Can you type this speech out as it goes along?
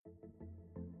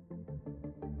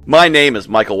My name is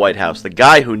Michael Whitehouse, the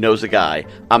guy who knows a guy.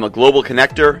 I'm a global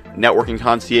connector, networking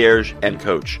concierge, and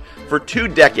coach. For 2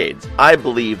 decades, I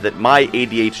believed that my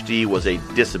ADHD was a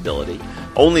disability.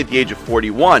 Only at the age of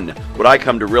 41 would I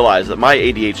come to realize that my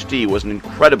ADHD was an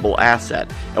incredible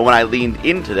asset, and when I leaned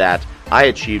into that, I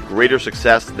achieved greater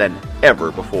success than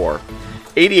ever before.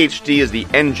 ADHD is the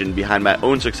engine behind my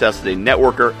own success as a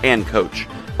networker and coach.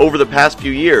 Over the past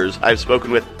few years, I've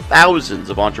spoken with thousands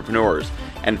of entrepreneurs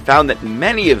and found that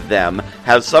many of them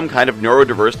have some kind of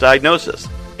neurodiverse diagnosis: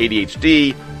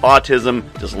 ADHD, autism,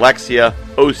 dyslexia,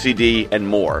 OCD, and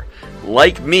more.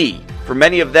 Like me, for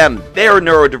many of them, their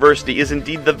neurodiversity is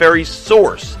indeed the very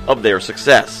source of their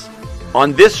success.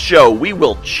 On this show, we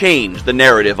will change the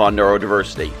narrative on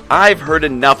neurodiversity. I've heard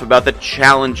enough about the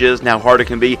challenges and how hard it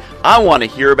can be. I want to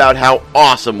hear about how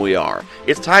awesome we are.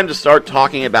 It's time to start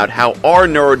talking about how our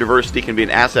neurodiversity can be an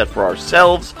asset for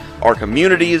ourselves, our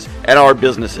communities, and our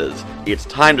businesses. It's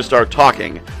time to start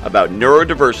talking about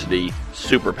neurodiversity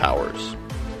superpowers.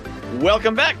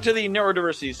 Welcome back to the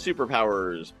Neurodiversity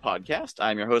Superpowers podcast.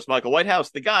 I'm your host, Michael Whitehouse,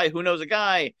 the guy who knows a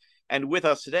guy. And with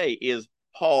us today is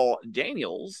Paul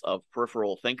Daniels of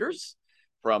Peripheral Thinkers.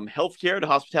 From healthcare to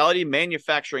hospitality,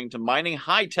 manufacturing to mining,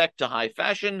 high tech to high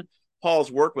fashion,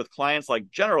 Paul's work with clients like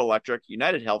General Electric,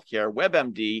 UnitedHealthcare,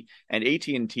 WebMD, and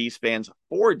AT&T spans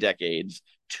 4 decades,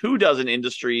 24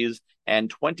 industries, and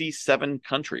 27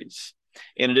 countries.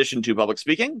 In addition to public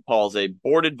speaking, Paul's a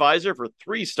board advisor for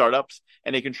 3 startups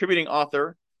and a contributing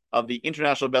author of the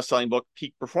international best-selling book,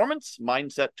 Peak Performance,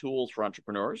 Mindset Tools for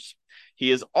Entrepreneurs.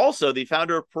 He is also the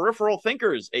founder of Peripheral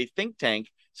Thinkers, a think tank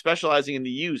specializing in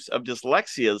the use of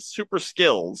dyslexia's super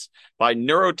skills by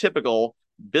neurotypical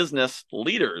business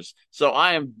leaders. So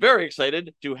I am very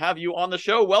excited to have you on the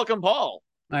show. Welcome, Paul.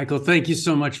 Michael, thank you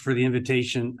so much for the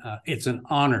invitation. It's an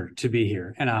honor to be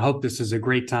here, and I hope this is a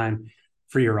great time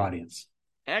for your audience.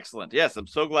 Excellent. Yes, I'm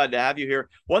so glad to have you here.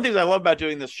 One of the things I love about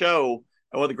doing this show,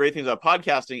 and one of the great things about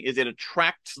podcasting, is it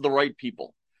attracts the right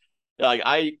people. Like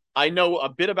I know a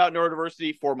bit about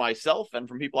neurodiversity for myself and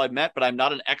from people I've met, but I'm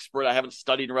not an expert. I haven't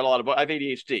studied and read a lot of books. I have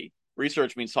ADHD.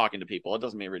 Research means talking to people. It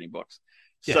doesn't mean reading books.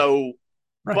 Yeah. So,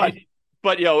 right.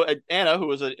 But you know, Anna, who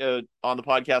was on the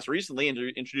podcast recently,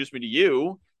 introduced me to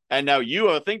you, and now you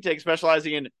have a think tank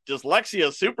specializing in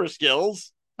dyslexia super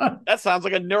skills. That sounds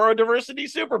like a neurodiversity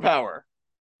superpower.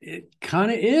 It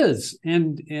kind of is,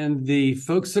 and the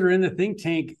folks that are in the think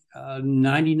tank,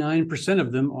 99%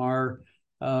 of them are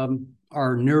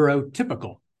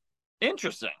neurotypical.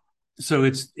 Interesting. So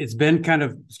it's been kind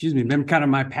of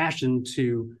my passion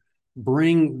to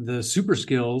bring the super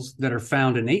skills that are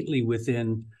found innately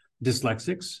within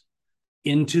dyslexics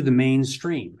into the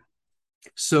mainstream,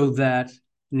 so that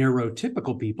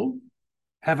neurotypical people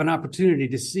have an opportunity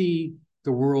to see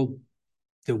the world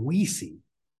that we see,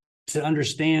 to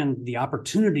understand the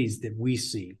opportunities that we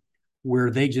see where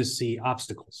they just see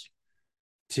obstacles,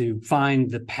 to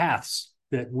find the paths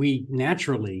that we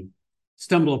naturally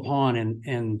stumble upon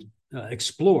and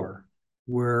explore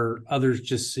where others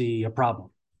just see a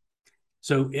problem.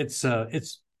 So it's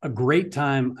a great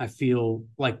time. I feel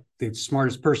like the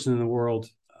smartest person in the world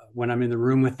when I'm in the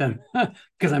room with them,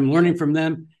 because I'm learning from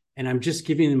them and I'm just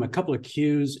giving them a couple of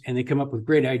cues and they come up with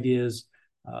great ideas.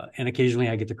 And occasionally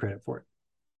I get the credit for it.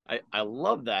 I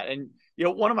love that. And, you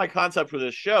know, one of my concepts for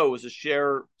this show is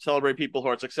to celebrate people who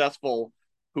are successful,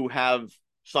 who have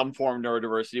some form of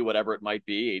neurodiversity, whatever it might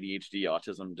be, ADHD,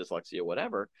 autism, dyslexia,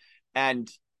 whatever.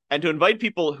 And to invite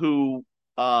people who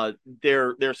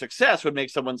their success would make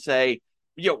someone say,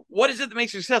 you know, what is it that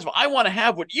makes you successful? I want to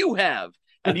have what you have.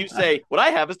 And you say, what I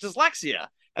have is dyslexia.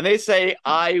 And they say,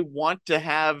 I want to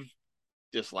have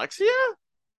dyslexia?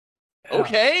 Yeah.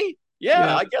 Okay.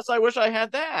 Yeah, I guess I wish I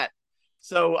had that.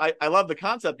 So I love the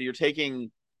concept that you're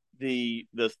taking the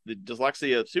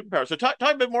dyslexia superpower. So talk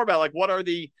a bit more about, like, what are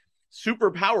the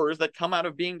superpowers that come out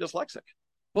of being dyslexic?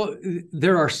 Well,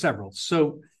 there are several.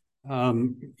 So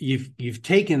you've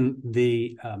taken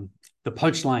the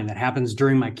punchline that happens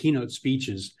during my keynote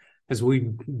speeches. As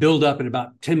we build up, and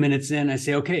about 10 minutes in, I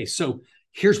say, okay, so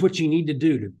here's what you need to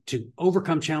do to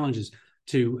overcome challenges,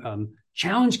 to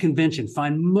challenge convention,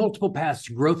 find multiple paths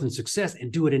to growth and success,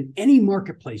 and do it in any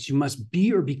marketplace. You must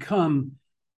be or become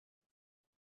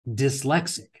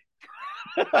dyslexic.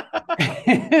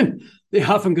 And they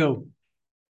often go,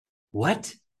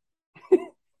 what?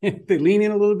 They lean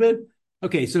in a little bit.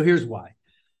 Okay, so here's why.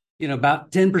 You know,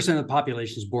 about 10% of the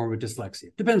population is born with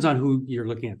dyslexia. Depends on who you're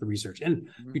looking at the research. And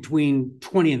between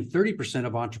 20 and 30%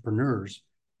 of entrepreneurs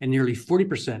and nearly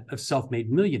 40% of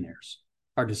self-made millionaires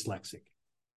are dyslexic.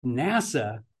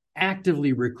 NASA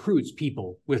actively recruits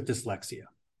people with dyslexia.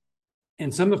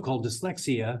 And some have called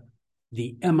dyslexia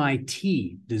the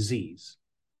MIT disease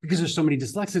because there's so many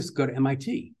dyslexics go to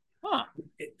MIT. Huh.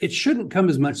 It shouldn't come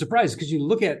as much surprise because you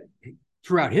look at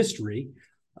throughout history,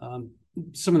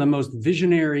 some of the most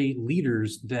visionary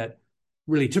leaders that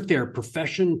really took their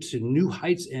profession to new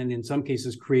heights and in some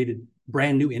cases created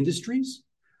brand new industries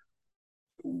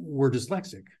were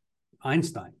dyslexic.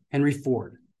 Einstein, Henry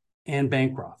Ford, Anne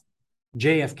Bancroft,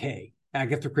 JFK,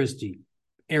 Agatha Christie,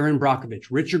 Aaron Brockovich,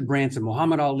 Richard Branson,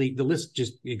 Muhammad Ali, the list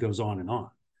just, it goes on and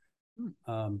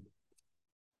on.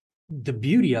 The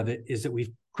beauty of it is that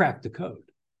we've cracked the code.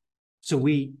 So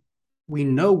we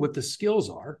know what the skills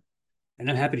are, and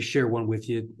I'm happy to share one with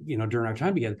you, during our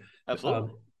time together.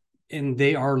 Absolutely. And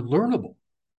they are learnable.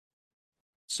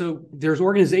 So there's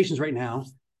organizations right now,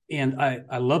 and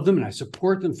I love them and I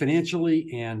support them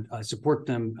financially and I support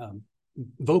them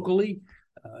vocally.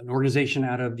 An organization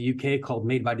out of the UK called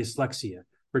Made by Dyslexia.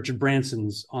 Richard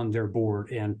Branson's on their board,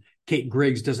 and Kate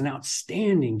Griggs does an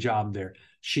outstanding job there.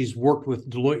 She's worked with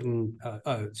Deloitte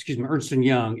and Ernst &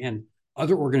 Young and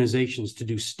other organizations to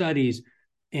do studies,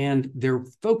 and they're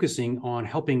focusing on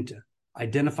helping to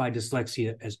identify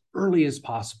dyslexia as early as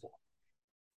possible.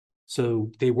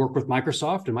 So they work with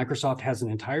Microsoft, and Microsoft has an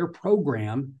entire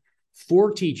program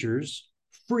for teachers,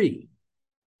 free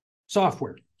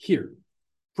software here,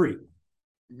 free.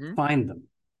 Mm-hmm. Find them,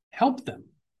 help them,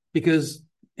 because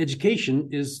education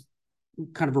is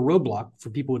kind of a roadblock for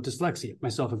people with dyslexia,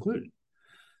 myself included.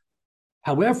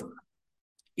 However,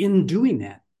 in doing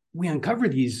that, we uncover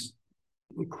these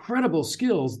incredible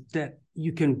skills that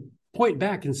you can point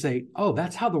back and say, oh,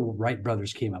 that's how the Wright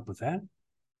brothers came up with that.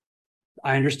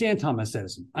 I understand Thomas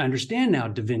Edison. I understand now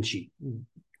Da Vinci.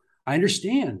 I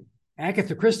understand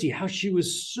Agatha Christie, how she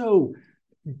was so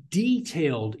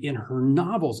detailed in her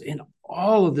novels, and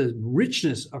all of the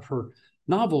richness of her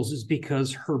novels is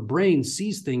because her brain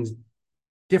sees things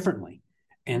differently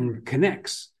and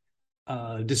connects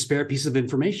disparate pieces of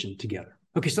information together.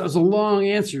 Okay, so that was a long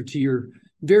answer to your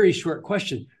very short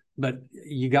question, but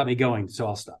you got me going, so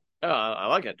I'll stop. I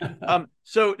like it.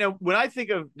 So now when I think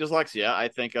of dyslexia, I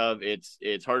think of it's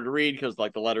hard to read because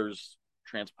like the letters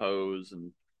transpose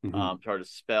and it's hard to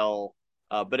spell.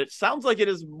 But it sounds like it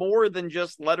is more than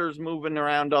just letters moving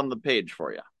around on the page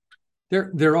for you.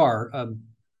 There are.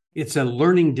 It's a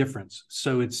learning difference.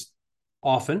 So it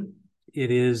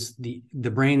is the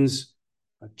brain's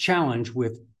challenge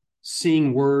with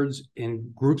seeing words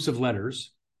in groups of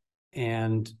letters,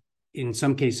 and in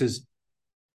some cases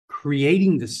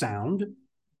creating the sound.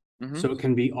 Mm-hmm. So it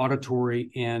can be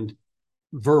auditory and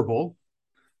verbal.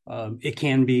 It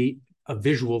can be a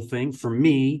visual thing. For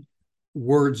me,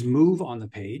 words move on the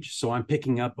page. So I'm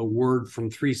picking up a word from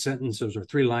 3 sentences or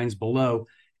 3 lines below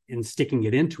and sticking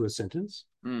it into a sentence,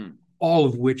 all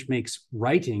of which makes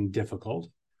writing difficult.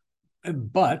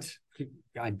 But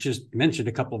I just mentioned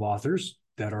a couple of authors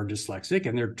that are dyslexic,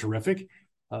 and they're terrific.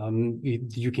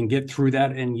 You can get through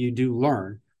that, and you do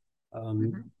learn.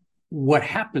 What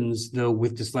happens, though,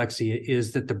 with dyslexia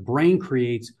is that the brain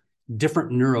creates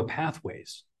different neural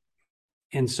pathways.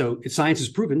 And so science has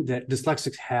proven that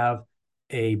dyslexics have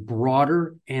a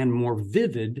broader and more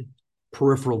vivid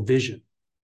peripheral vision.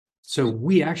 So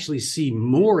we actually see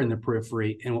more in the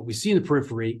periphery, and what we see in the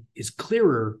periphery is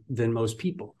clearer than most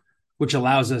people, which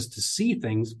allows us to see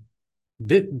things,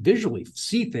 visually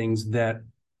see things that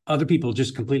other people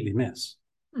just completely miss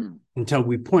until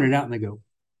we point it out and they go,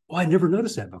 oh, I never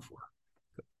noticed that before.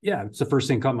 Yeah, it's the first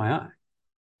thing caught my eye.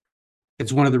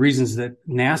 It's one of the reasons that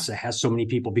NASA has so many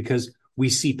people, because we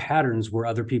see patterns where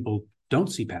other people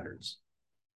don't see patterns.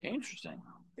 Interesting.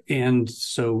 And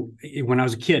so when I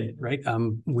was a kid, right,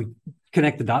 we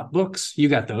connect the dot books. You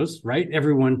got those, right?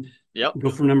 Everyone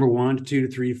go from number 1 to 2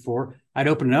 to 3 to 4. I'd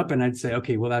open it up and I'd say,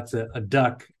 okay, well, that's a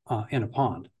duck in a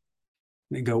pond.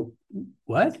 And they go,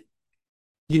 what?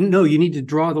 You need to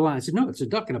draw the line. I said, no, it's a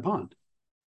duck in a pond.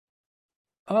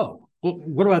 Oh, well,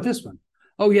 what about this one?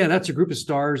 Oh, yeah, that's a group of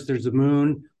stars. There's the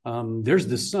moon. There's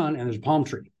the sun, and there's a palm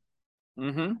tree.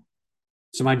 Mm-hmm.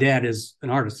 So my dad is an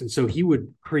artist, and so he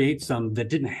would create some that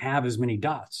didn't have as many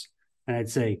dots. And I'd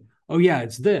say, oh, yeah,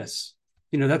 it's this.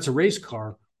 That's a race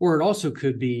car. Or it also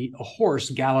could be a horse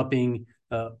galloping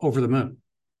over the moon.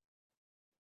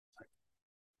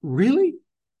 Really?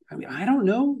 I mean, I don't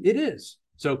know. It is.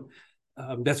 So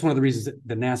that's one of the reasons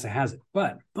that NASA has it.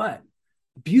 But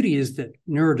beauty is that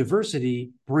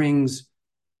neurodiversity brings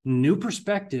new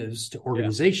perspectives to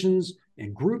organizations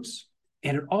and groups,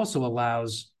 and it also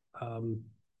allows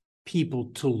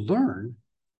people to learn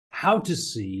how to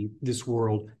see this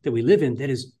world that we live in that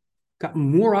has got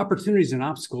more opportunities and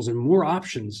obstacles and more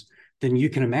options than you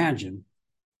can imagine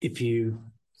if you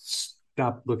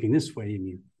stop looking this way and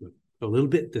you look a little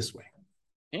bit this way.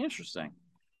 Interesting.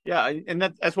 Yeah, and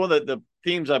that's one of the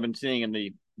themes I've been seeing in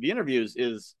the interviews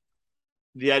is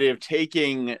the idea of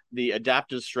taking the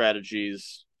adaptive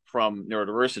strategies from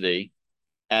neurodiversity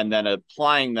and then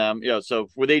applying them. So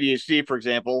with ADHD, for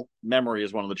example, memory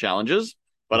is one of the challenges,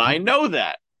 but I Mhm. know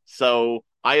that. So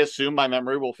I assume my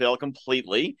memory will fail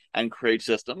completely and create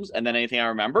systems, and then anything I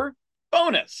remember,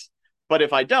 bonus. But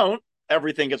if I don't,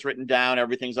 everything gets written down,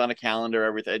 everything's on a calendar,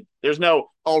 everything. There's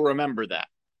no, I'll remember that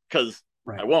because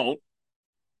I Right. won't.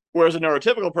 Whereas a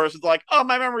neurotypical person's like, oh,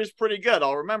 my memory's pretty good.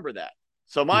 I'll remember that.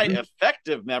 So my Mhm.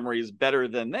 effective memory is better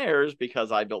than theirs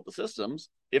because I built the systems.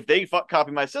 If they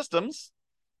copy my systems,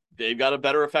 they've got a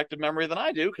better effective memory than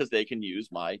I do because they can use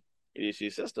my ADHD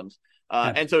systems.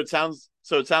 And Absolutely.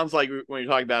 so it sounds like when you're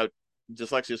talking about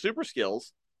dyslexia super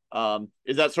skills,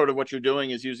 is that sort of what you're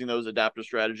doing? Is using those adaptive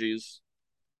strategies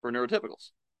for neurotypicals?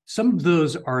 Some of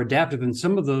those are adaptive, and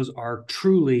some of those are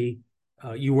truly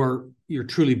you're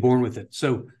truly born with it.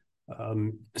 So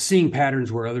seeing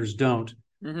patterns where others don't,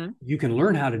 Mm-hmm. you can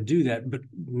learn how to do that. But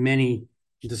many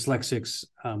dyslexics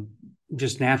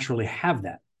just naturally have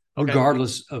that, Okay.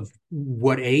 regardless of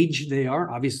what age they are.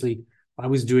 Obviously, I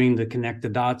was doing the connect the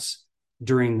dots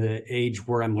during the age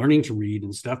where I'm learning to read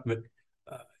and stuff, but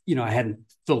I hadn't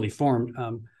fully formed.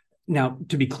 Now,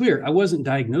 to be clear, I wasn't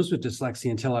diagnosed with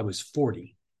dyslexia until I was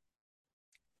 40.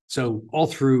 So all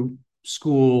through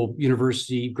school,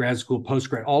 university, grad school,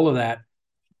 postgrad, all of that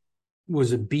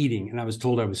was a beating. And I was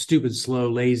told I was stupid, slow,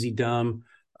 lazy, dumb,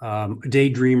 a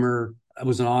daydreamer. I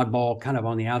was an oddball, kind of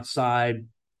on the outside,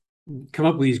 come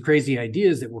up with these crazy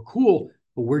ideas that were cool.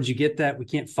 But where'd you get that? We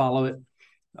can't follow it.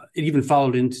 It even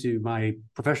followed into my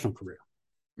professional career.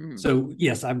 Mm. So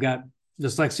yes, I've got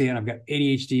dyslexia and I've got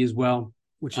ADHD as well,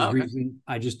 which is Oh, the okay. reason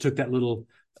I just took that little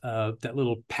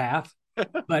path.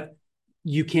 But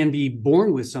you can be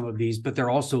born with some of these, but they're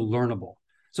also learnable.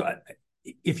 So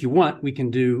if you want, we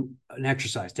can do an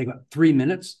exercise. Take about 3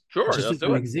 minutes, Sure. just Let's as do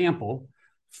an it. example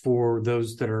for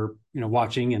those that are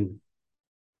watching. And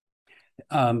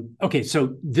okay,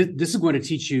 so this is going to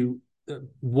teach you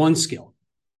one skill,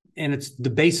 and it's the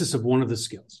basis of one of the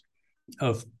skills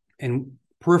of and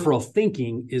peripheral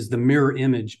thinking is the mirror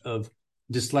image of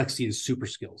dyslexia's super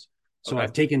skills. So Okay.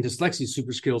 I've taken dyslexia's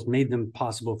super skills, made them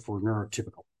possible for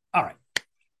neurotypical. All right.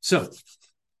 So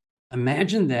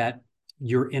imagine that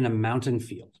you're in a mountain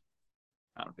field.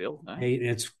 I don't feel. Okay, and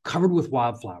it's covered with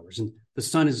wildflowers, and the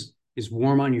sun is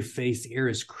warm on your face. The air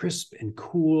is crisp and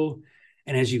cool.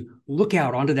 And as you look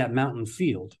out onto that mountain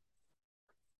field,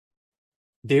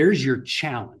 there's your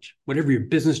challenge, whatever your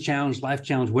business challenge, life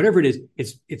challenge, whatever it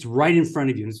is, it's right in front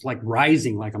of you. And it's like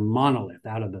rising like a monolith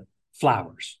out of the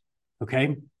flowers.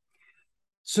 Okay.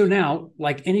 So now,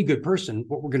 like any good person,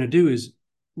 what we're going to do is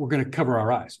we're going to cover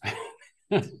our eyes.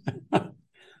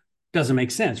 Doesn't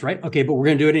make sense, right? Okay, but we're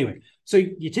going to do it anyway. So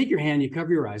you take your hand, you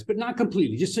cover your eyes, but not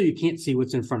completely, just so you can't see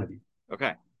what's in front of you.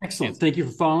 Okay. Excellent. Thank you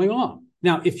for following along.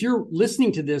 Now, if you're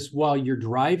listening to this while you're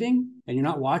driving and you're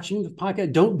not watching the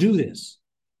podcast, don't do this.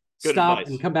 Good Stop and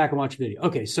advice. come back and watch the video.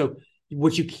 Okay, so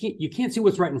what you can't see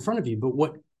what's right in front of you, but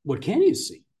what can you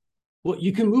see? Well,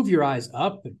 you can move your eyes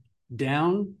up,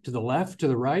 down, to the left, to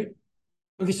the right.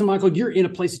 Okay, so Michael, you're in a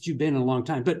place that you've been in a long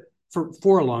time, but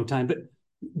for a long time, but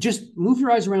just move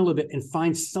your eyes around a little bit and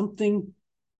find something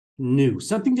new,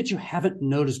 something that you haven't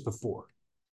noticed before.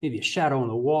 Maybe a shadow on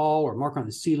the wall or a mark on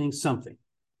the ceiling, something.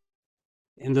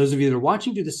 And those of you that are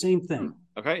watching, do the same thing.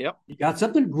 Okay. Yep. You got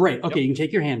something? Great. Okay, Yep. you can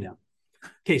take your hand down.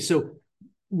 Okay, so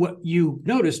what you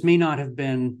noticed may not have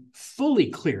been fully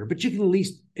clear, but you can at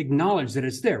least acknowledge that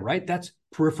it's there, right? That's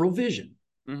peripheral vision.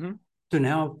 Mm-hmm. So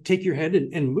now take your head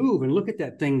and move and look at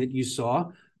that thing that you saw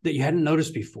that you hadn't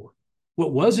noticed before.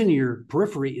 What was in your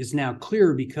periphery is now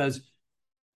clear because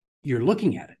you're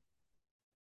looking at it.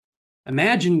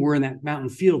 Imagine we're in that mountain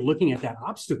field looking at that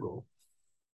obstacle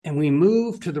and we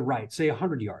move to the right, say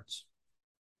 100 yards.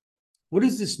 What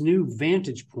is this new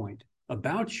vantage point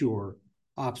about your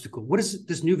obstacle? What does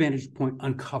this new vantage point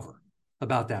uncover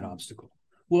about that obstacle?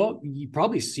 Well, you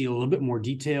probably see a little bit more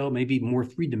detail, maybe more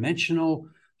three-dimensional,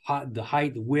 the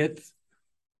height, the width.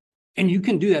 And you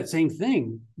can do that same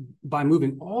thing by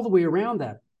moving all the way around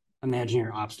that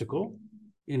imaginary obstacle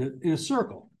in a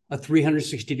circle, a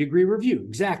 360-degree review.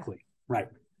 Exactly. Right.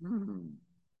 Mm-hmm.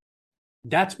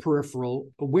 That's peripheral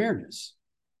awareness.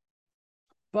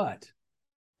 But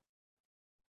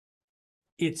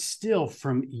it's still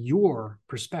from your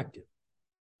perspective.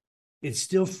 It's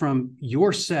still from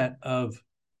your set of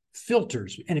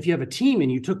filters. And if you have a team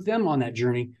and you took them on that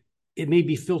journey, it may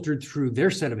be filtered through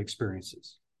their set of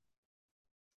experiences.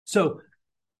 So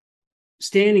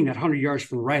standing that 100 yards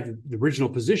from the right, the original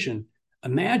position,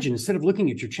 imagine instead of looking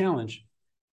at your challenge,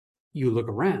 you look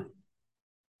around.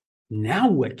 Now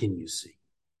what can you see?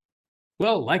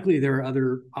 Well, likely there are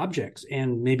other objects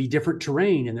and maybe different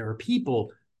terrain, and there are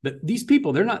people. But these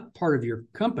people, they're not part of your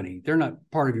company. They're not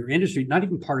part of your industry, not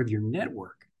even part of your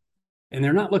network. And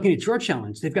they're not looking at your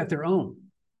challenge. They've got their own,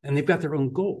 and they've got their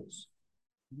own goals.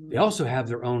 They also have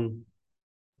their own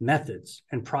methods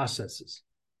and processes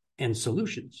and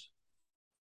solutions.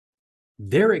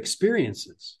 Their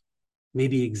experiences may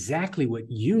be exactly what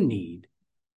you need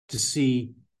to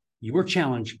see your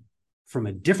challenge from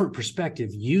a different perspective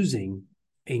using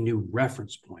a new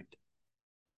reference point.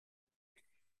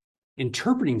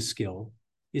 Interpreting skill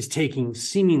is taking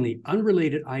seemingly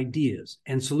unrelated ideas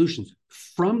and solutions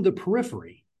from the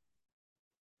periphery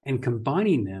and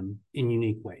combining them in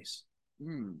unique ways.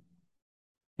 And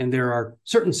there are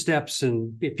certain steps,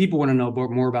 and if people want to know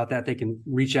more about that, they can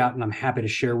reach out, and I'm happy to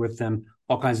share with them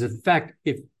all kinds of. In fact,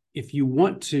 if you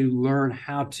want to learn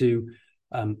how to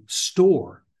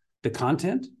store the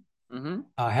content,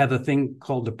 I have a thing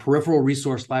called the Peripheral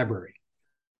Resource Library.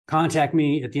 Contact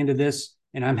me at the end of this,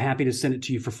 and I'm happy to send it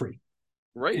to you for free.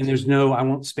 Right. And I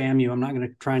won't spam you. I'm not going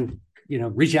to try and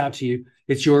reach out to you.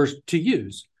 It's yours to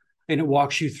use, and it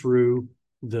walks you through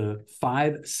the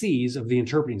 5 C's of the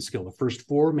interpreting skill. The first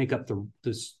 4 make up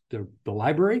the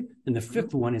library, and the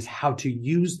 5th one is how to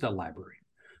use the library.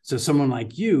 So someone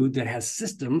like you that has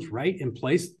systems right in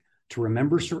place to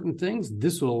remember certain things,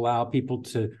 this will allow people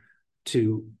to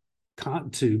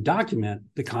document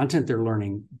the content they're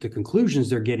learning, the conclusions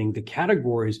they're getting, the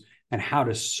categories, and how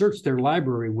to search their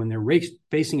library when they're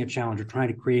facing a challenge or trying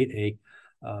to create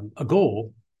a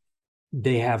goal.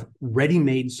 They have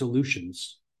ready-made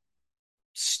solutions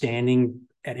standing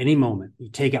at any moment. You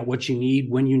take out what you need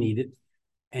when you need it,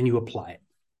 and you apply it.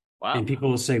 Wow. And people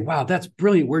will say, wow, that's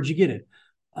brilliant. Where'd you get it?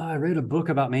 I read a book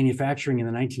about manufacturing in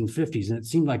the 1950s, and it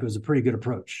seemed like it was a pretty good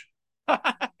approach.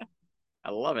 I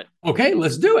love it. Okay,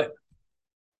 let's do it.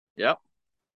 Yep.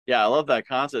 Yeah, I love that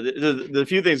concept. The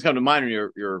few things come to mind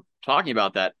when you're talking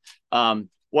about that. One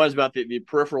is about the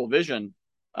peripheral vision.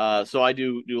 So I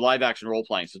do live action role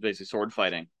playing, so it's basically sword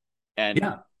fighting. And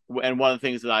one of the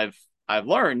things that I've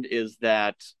learned is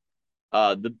that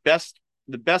the best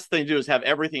thing to do is have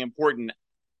everything important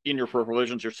in your peripheral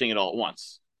vision so you're seeing it all at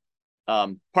once.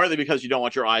 Partly because you don't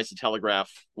want your eyes to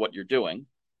telegraph what you're doing.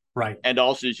 Right. And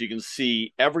also so you can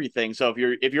see everything. So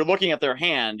if you're looking at their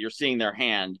hand, you're seeing their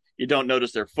hand. You don't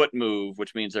notice their foot move,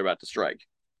 which means they're about to strike.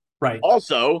 Right.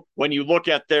 Also, when you look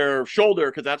at their shoulder,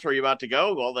 because that's where you're about to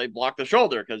go, well, they block the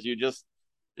shoulder because you just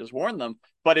warned them.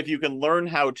 But if you can learn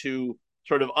how to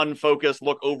sort of unfocus,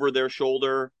 look over their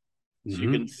shoulder, so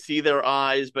you can see their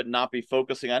eyes, but not be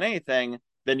focusing on anything,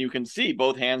 then you can see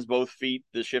both hands, both feet,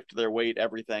 the shift of their weight,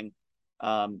 everything.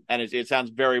 And it sounds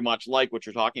very much like what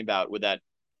you're talking about with that.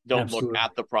 Don't Absolutely. Look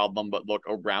at the problem, but look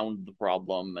around the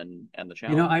problem and the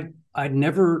challenge. I'd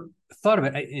never thought of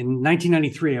it. In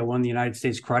 1993, I won the United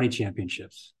States Karate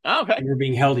Championships. Oh, okay. They were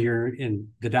being held here in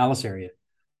the Dallas area.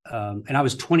 And I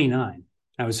was 29.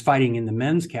 I was fighting in the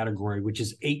men's category, which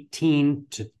is 18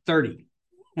 to 30.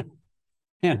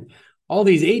 And all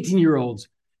these 18-year-olds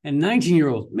and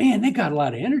 19-year-olds, man, they got a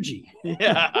lot of energy.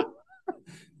 Yeah.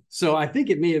 So I think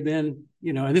it may have been,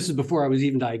 and this is before I was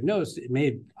even diagnosed.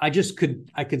 I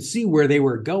could see where they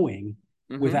were going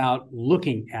without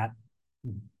looking at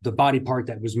the body part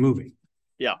that was moving.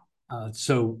 Yeah.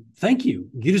 So thank you.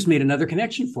 You just made another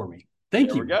connection for me. Thank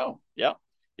you. There we go. Yeah.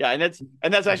 Yeah. And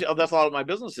that's actually, that's a lot of my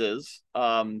business is.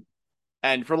 And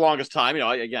for the longest time,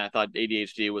 I thought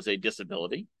ADHD was a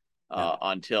disability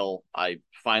until I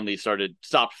finally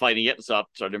stopped fighting it and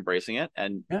started embracing it.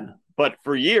 But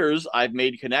for years I've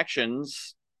made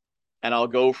connections and I'll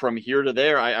go from here to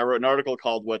there. I wrote an article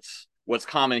called What's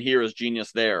Common Here is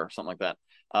Genius There, something like that.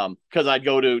 Because I'd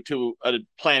go to a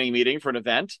planning meeting for an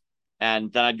event,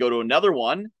 and then I'd go to another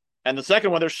one. And the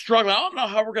second one, they're struggling. I don't know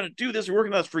how we're going to do this. We're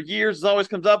working on this for years. It always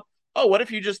comes up. Oh, what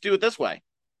if you just do it this way?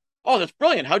 Oh, that's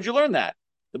brilliant. How'd you learn that?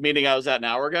 The meeting I was at an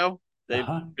hour ago, they've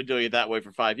been doing it that way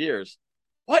for 5 years.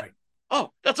 What? Right.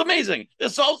 Oh, that's amazing.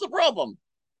 This solves the problem.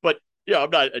 But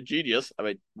I'm not a genius.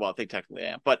 I think technically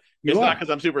I am, but it's not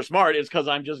because I'm super smart. It's because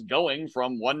I'm just going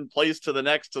from one place to the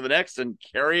next and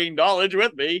carrying knowledge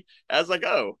with me as I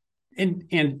go.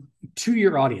 And to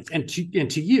your audience and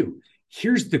to you,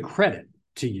 here's the credit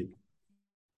to you.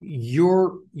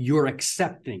 You're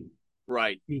accepting,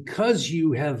 right? Because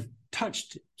you have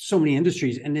touched so many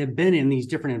industries and have been in these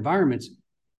different environments.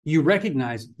 You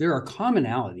recognize there are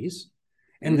commonalities,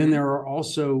 and then there are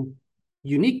also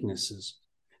uniquenesses.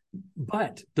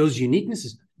 But those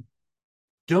uniquenesses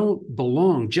don't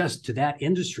belong just to that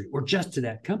industry or just to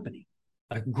that company.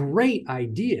 A great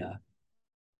idea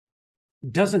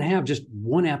doesn't have just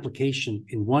one application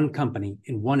in one company,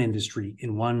 in one industry,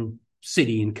 in one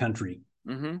city and country.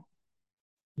 Mm-hmm.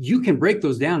 You can break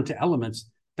those down to elements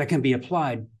that can be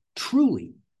applied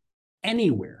truly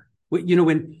anywhere. You know,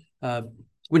 when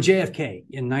JFK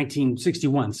in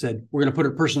 1961 said, we're going to put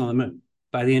a person on the moon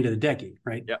by the end of the decade,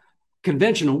 right? Yeah.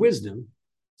 Conventional wisdom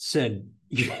said,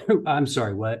 I'm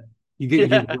sorry, what?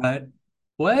 What?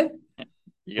 What?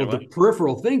 Well, the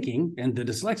peripheral thinking and the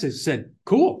dyslexics said,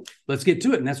 cool, let's get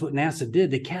to it. And that's what NASA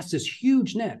did. They cast this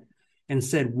huge net and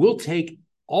said, we'll take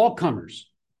all comers.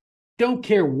 Don't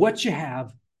care what you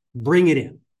have, bring it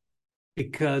in.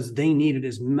 Because they needed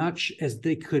as much as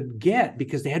they could get,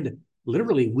 because they had to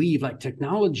literally weave like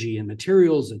technology and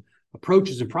materials and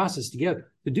approaches and process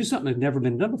together to do something that had never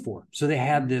been done before. So they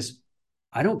had this,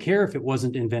 I don't care if it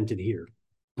wasn't invented here,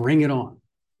 bring it on.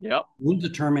 Yep. We'll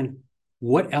determine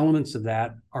what elements of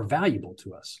that are valuable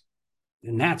to us.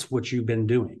 And that's what you've been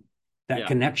doing. That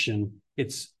connection.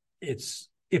 It's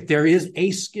if there is a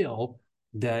skill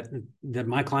that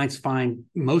my clients find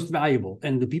most valuable,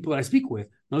 and the people that I speak with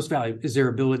most valuable, is their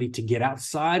ability to get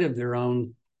outside of their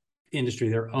own industry,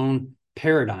 their own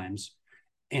paradigms,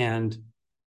 and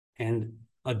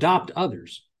adopt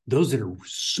others. Those that are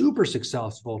super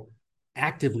successful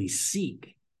actively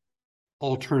seek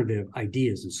alternative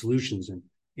ideas and solutions in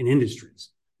industries.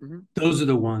 Mm-hmm. Those are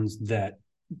the ones that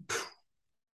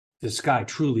the sky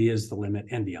truly is the limit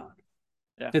and beyond.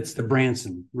 Yeah. It's the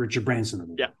Richard Branson of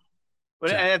the world. Yeah.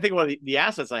 But I think one of the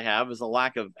assets I have is a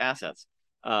lack of assets.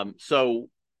 So,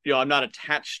 I'm not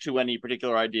attached to any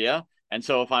particular idea. And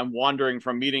so if I'm wandering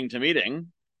from meeting to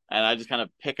meeting and I just kind of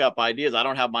pick up ideas, I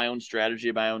don't have my own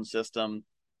strategy, my own system.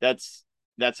 That's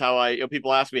how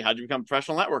people ask me, how'd you become a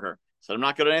professional networker? So I'm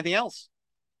not good at anything else.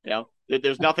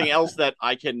 There's nothing else that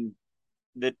I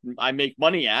make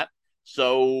money at.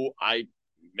 So I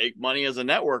make money as a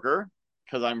networker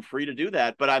because I'm free to do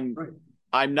that. But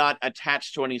I'm not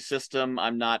attached to any system.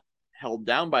 I'm not held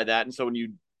down by that. And so when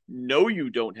you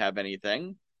don't have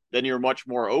anything, then you're much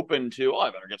more open to,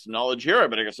 I better get some knowledge here. I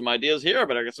better get some ideas here. I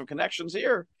better get some connections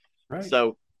here. Right.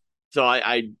 So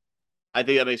I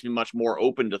think that makes me much more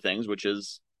open to things, which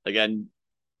is, again,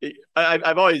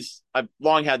 I've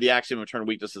long had the axiom of turn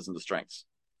weaknesses into strengths.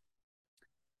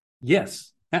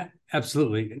 Yes,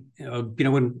 absolutely.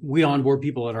 When we onboard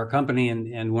people at our company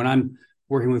and when I'm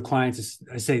working with clients,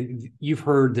 I say, you've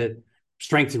heard that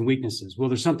strengths and weaknesses. Well,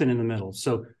 there's something in the middle.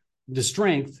 So the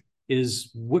strength is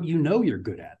what you're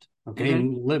good at. Okay. Mm-hmm.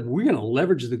 And we're going to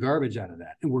leverage the garbage out of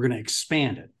that and we're going to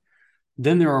expand it.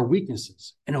 Then there are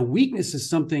weaknesses. And a weakness is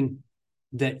something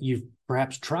that you've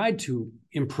perhaps tried to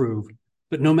improve,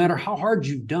 but no matter how hard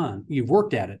you've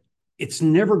worked at it, it's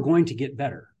never going to get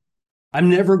better. I'm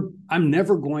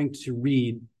never going to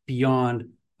read beyond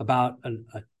about an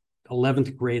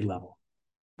 11th grade level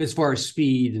as far as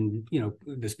speed and,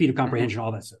 the speed of comprehension,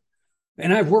 all that stuff.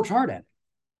 And I've worked hard at it,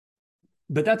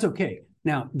 but that's okay.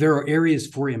 Now, there are areas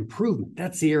for improvement.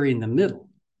 That's the area in the middle.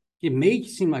 It may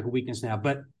seem like a weakness now,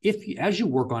 but as you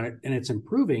work on it and it's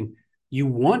improving, you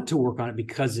want to work on it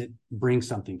because it brings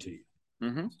something to you.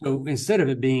 Mm-hmm. So instead of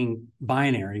it being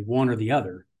binary, one or the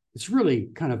other, it's really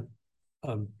kind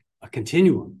of a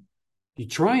continuum. You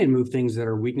try and move things that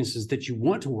are weaknesses that you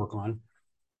want to work on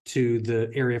to the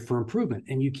area for improvement.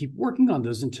 And you keep working on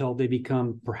those until they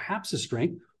become perhaps a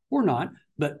strength or not,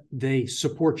 but they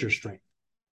support your strength.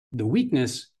 The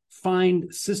weakness,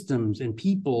 find systems and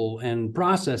people and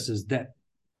processes that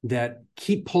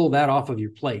pull that off of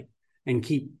your plate and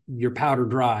keep your powder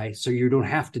dry so you don't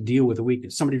have to deal with a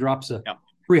weakness. Somebody drops a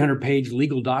 300-page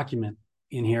legal document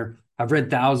in here. I've read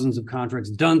thousands of contracts,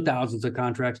 done thousands of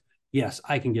contracts. Yes,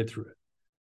 I can get through it.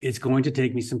 It's going to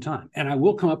take me some time. And I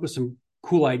will come up with some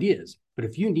cool ideas. But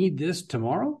if you need this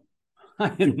tomorrow,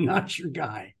 I am not your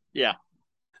guy. Yeah.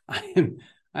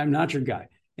 I'm not your guy.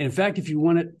 And in fact, if you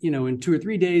want it, in 2 or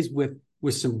 3 days with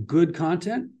some good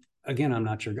content, again, I'm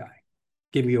not your guy.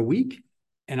 Give me a week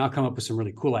and I'll come up with some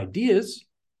really cool ideas.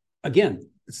 Again,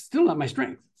 it's still not my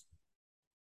strength.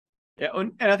 Yeah.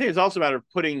 And I think it's also a matter of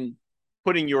putting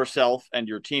yourself and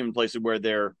your team in places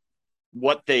where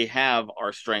what they have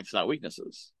are strengths, not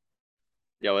weaknesses.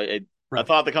 A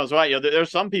thought that comes to mind,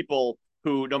 there's some people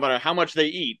who, no matter how much they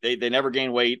eat, they never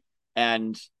gain weight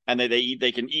and they can eat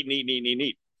and eat and eat and eat and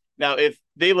eat. Now, if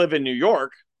they live in New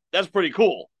York, that's pretty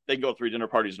cool. They can go 3 dinner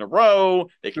parties in a row.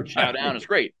 They can chow down. It's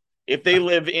great. If they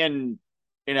live in,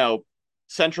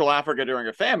 Central Africa during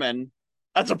a famine,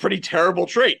 that's a pretty terrible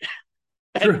trait.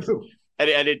 and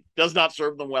it does not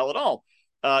serve them well at all.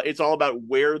 It's all about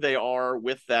where they are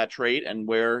with that trait and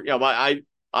where,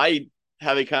 I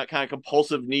have a kind of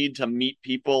compulsive need to meet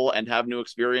people and have new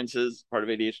experiences, part of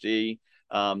ADHD.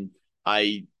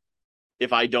 I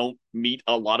if I don't meet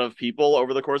a lot of people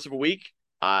over the course of a week,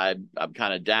 I'm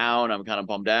kind of down. I'm kind of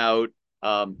bummed out.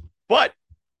 But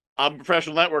I'm a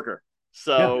professional networker, Yeah.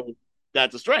 so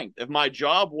that's a strength. If my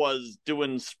job was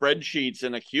doing spreadsheets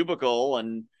in a cubicle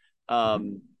and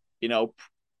Mhm. you know,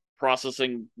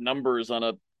 processing numbers on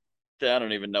a I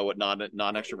don't even know what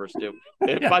non-extroverts do.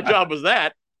 If my Yeah. job was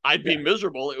that, I'd be Yeah.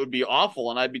 miserable. It would be awful,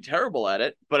 and I'd be terrible at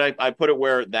it. But I put it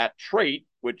where that trait,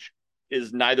 which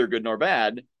is neither good nor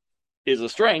bad, is a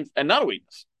strength and not a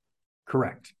weakness.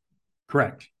 Correct.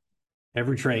 Correct.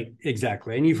 Every trait,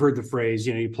 exactly. And you've heard the phrase,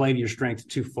 you play to your strengths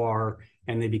too far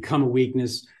and they become a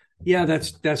weakness. Yeah,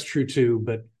 that's true too.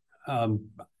 But um,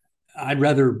 I'd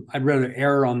rather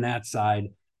err on that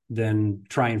side than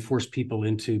try and force people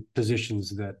into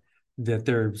positions that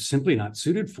they're simply not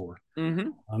suited for.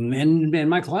 Mm-hmm. And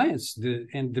my clients,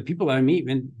 and the people that I meet,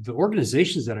 and the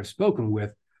organizations that I've spoken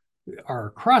with are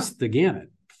across the gamut,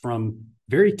 from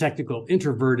very technical,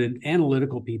 introverted,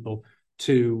 analytical people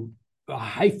to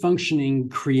high functioning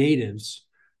creatives,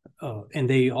 and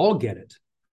they all get it.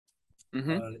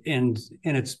 Mm-hmm. And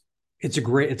it's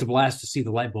a blast to see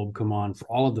the light bulb come on for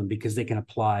all of them, because they can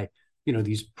apply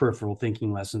these peripheral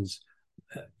thinking lessons,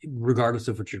 regardless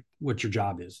of what your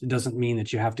job is. It doesn't mean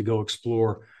that you have to go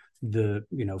explore the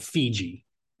Fiji.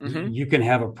 Mm-hmm. You can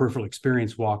have a peripheral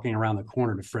experience walking around the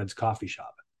corner to Fred's coffee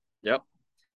shop. Yep.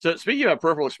 So speaking about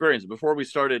peripheral experience, before we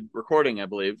started recording, I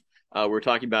believe we were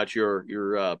talking about your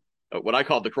what I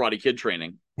called the Karate Kid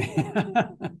training.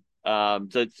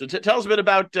 So tell us a bit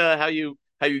about how you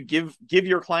give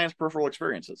your clients peripheral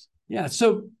experiences. Yeah.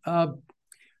 So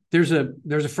there's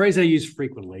a phrase I use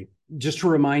frequently just to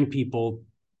remind people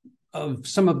of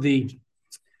some of the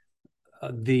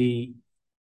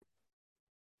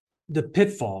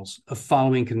pitfalls of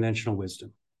following conventional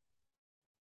wisdom.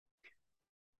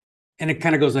 And it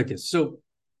kind of goes like this. So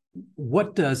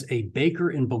what does a baker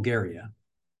in Bulgaria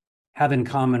have in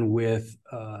common with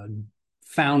a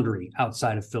foundry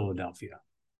outside of Philadelphia?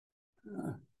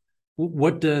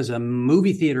 What does a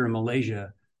movie theater in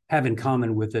Malaysia have in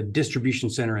common with a distribution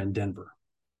center in Denver?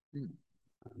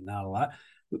 Not a lot.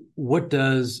 What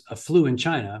does a flu in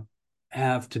China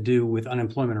have to do with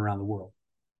unemployment around the world?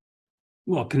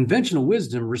 Well, conventional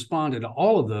wisdom responded to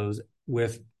all of those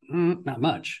with not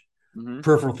much. Mm-hmm.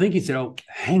 Peripheral thinking said, "Oh,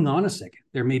 hang on a second.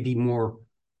 There may be more.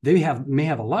 They may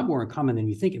have a lot more in common than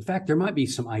you think. In fact, there might be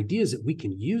some ideas that we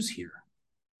can use here."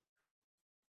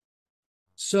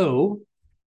 So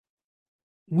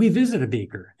we visit a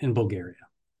baker in Bulgaria.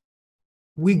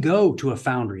 We go to a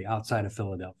foundry outside of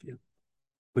Philadelphia.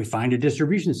 We find a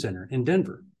distribution center in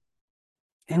Denver.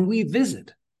 And we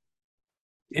visit.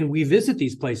 And we visit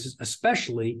these places,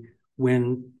 especially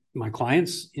when my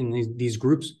clients in these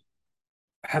groups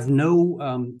have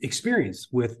no experience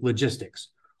with logistics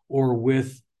or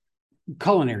with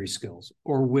culinary skills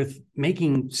or with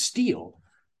making steel,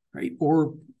 right?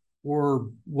 Or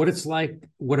what it's like,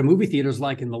 what a movie theater is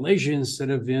like in Malaysia instead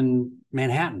of in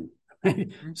Manhattan.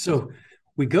 So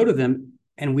we go to them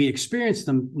and we experience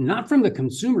them not from the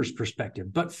consumer's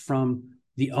perspective, but from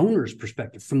the owner's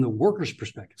perspective, from the worker's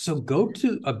perspective. So go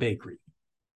to a bakery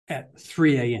at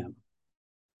 3 a.m.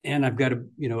 and I've got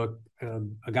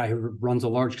a guy who runs a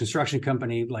large construction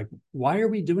company. Like, why are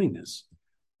we doing this?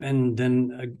 And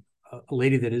then a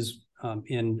lady that is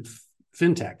in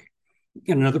fintech,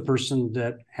 and another person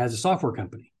that has a software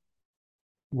company.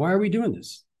 Why are we doing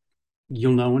this?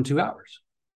 You'll know in 2 hours.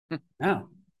 Now,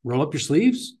 roll up your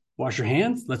sleeves, wash your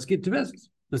hands. Let's get to business.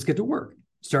 Let's get to work.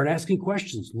 Start asking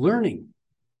questions, learning.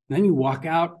 And then you walk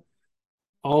out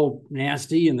all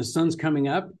nasty and the sun's coming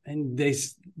up and they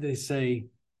say,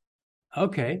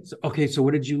 okay, so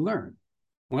what did you learn?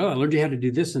 Well, I learned you how to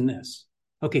do this and this.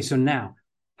 Okay, so now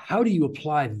how do you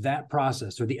apply that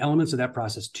process or the elements of that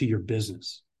process to your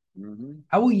business? Mm-hmm.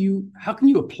 How can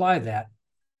you apply that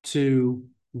to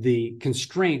the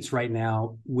constraints right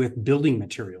now with building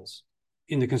materials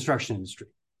in the construction industry?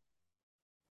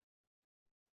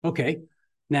 Okay,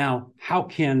 now how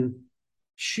can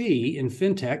she in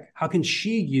fintech, how can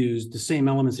she use the same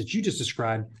elements that you just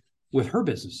described with her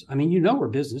business? I mean, her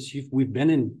business, we've been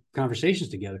in conversations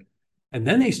together, and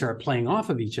then they start playing off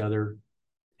of each other,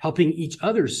 helping each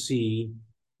other see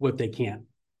what they can't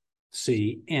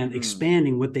see and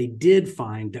expanding what they did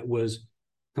find that was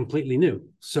completely new.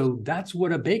 So that's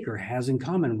what a baker has in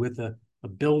common with a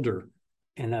builder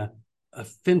and a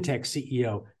fintech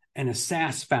CEO and a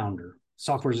SaaS founder,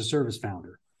 software as a service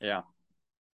founder. Yeah.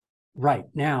 Right.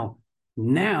 Now,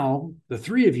 the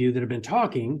three of you that have been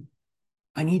talking,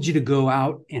 I need you to go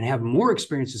out and have more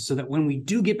experiences so that when we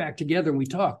do get back together and we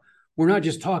talk, we're not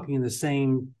just talking in the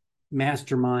same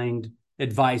mastermind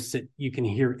advice that you can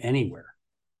hear anywhere.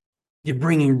 You're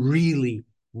bringing really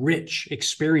rich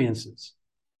experiences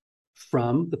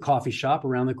from the coffee shop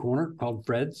around the corner called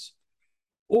Fred's,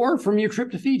 or from your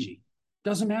trip to Fiji.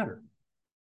 Doesn't matter.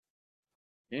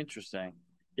 Interesting.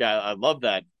 Yeah, I love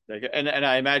that. And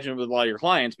I imagine with a lot of your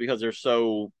clients, because they're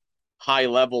so high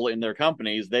level in their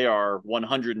companies, they are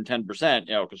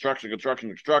 110%,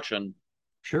 construction,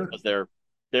 Sure. because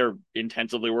they're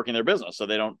intensively working their business. So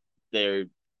they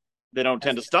don't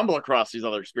tend to stumble across these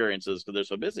other experiences because they're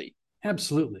so busy.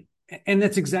 Absolutely. And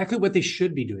that's exactly what they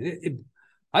should be doing.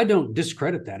 I don't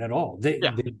discredit that at all. They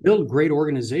build great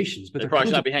organizations, but they probably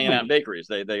should not be hanging out in bakeries.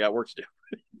 They got work to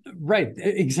do. Right.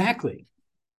 Exactly.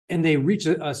 And they reach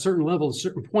a certain level, a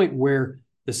certain point where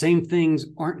the same things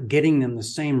aren't getting them the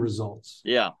same results.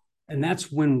 Yeah. And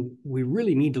that's when we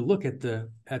really need to look at the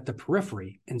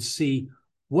periphery and see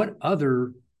what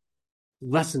other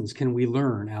lessons can we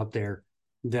learn out there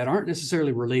that aren't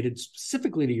necessarily related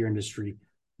specifically to your industry,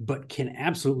 but can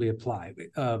absolutely apply.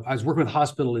 I was working with a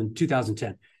hospital in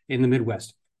 2010 in the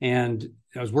Midwest, and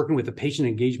I was working with the patient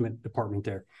engagement department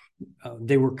there.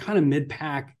 They were kind of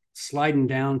mid-pack, sliding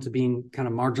down to being kind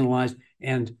of marginalized,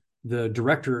 and the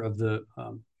director of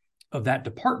that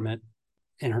department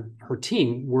and her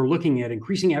team were looking at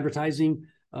increasing advertising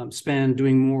spend,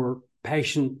 doing more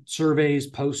patient surveys,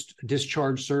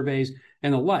 post-discharge surveys,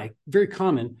 and the like. Very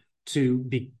common to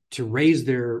raise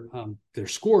their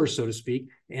scores, so to speak,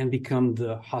 and become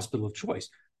the hospital of choice.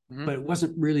 Mm-hmm. But it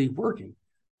wasn't really working.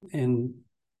 And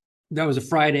that was a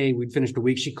Friday. We'd finished a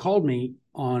week. She called me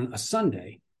on a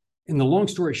Sunday. And the long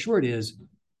story short is,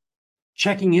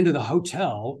 checking into the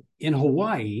hotel in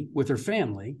Hawaii with her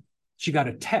family, she got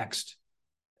a text.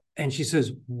 And she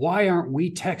says, "Why aren't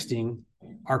we texting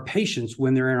our patients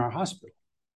when they're in our hospital?"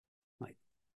 I'm like,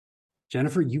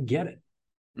 Jennifer, you get it.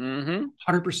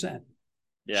 100%.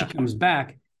 Yeah. She comes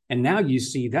back, and now you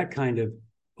see that kind of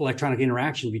electronic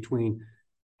interaction between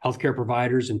healthcare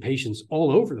providers and patients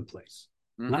all over the place.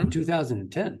 Not in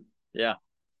 2010. Yeah.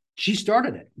 She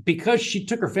started it because she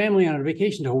took her family on a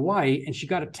vacation to Hawaii, and she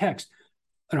got a text,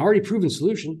 an already proven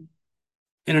solution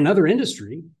in another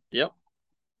industry. Yep.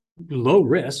 Low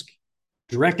risk,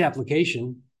 direct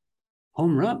application,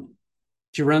 home run.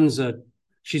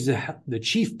 She's the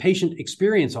chief patient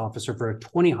experience officer for a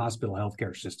 20 hospital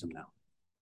healthcare system now.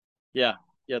 Yeah.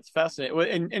 Yeah. It's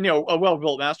fascinating. And a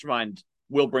well-built mastermind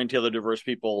will bring together diverse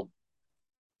people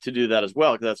to do that as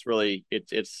well. Because that's really,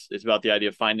 it's about the idea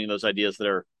of finding those ideas that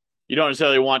are, you don't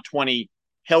necessarily want 20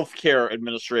 healthcare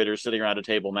administrators sitting around a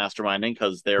table masterminding,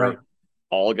 because they're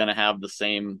all going to have the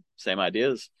same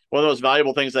ideas. One of the most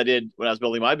valuable things I did when I was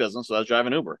building my business was I was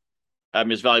driving Uber. I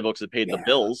mean, it's valuable because it paid the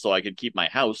bills so I could keep my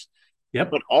house.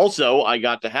 Yep. But also I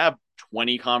got to have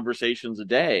 20 conversations a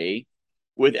day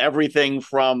with everything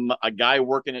from a guy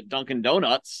working at Dunkin'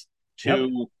 Donuts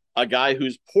to a guy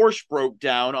whose Porsche broke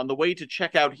down on the way to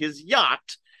check out his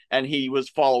yacht, and he was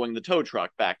following the tow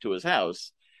truck back to his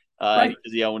house because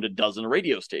he owned a dozen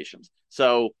radio stations.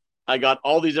 So I got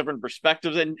all these different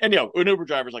perspectives, and an Uber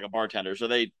driver is like a bartender, so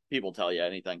people tell you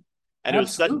anything. And it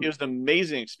was an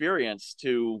amazing experience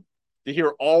to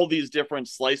hear all these different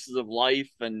slices of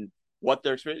life and what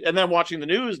they're experiencing. And then watching the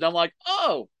news, and I'm like,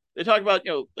 oh, they talk about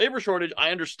labor shortage. I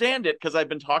understand it because I've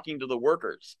been talking to the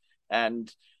workers,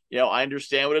 and I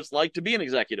understand what it's like to be an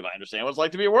executive. I understand what it's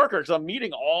like to be a worker because I'm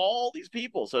meeting all these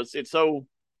people. So it's so,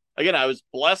 again, I was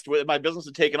blessed with my business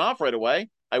had taken off right away.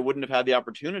 I wouldn't have had the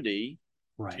opportunity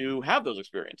to have those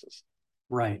experiences.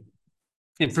 Right.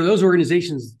 And for those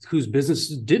organizations whose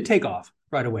businesses did take off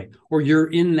right away, or you're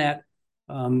in that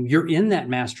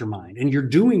mastermind and you're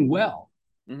doing well,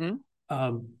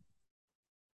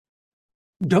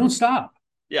 don't stop.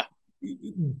 Yeah.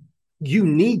 You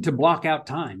need to block out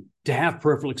time to have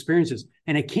peripheral experiences.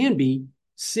 And it can be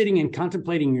sitting and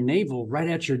contemplating your navel right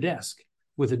at your desk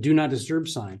with a do not disturb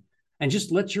sign, and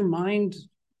just let your mind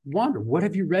wander. What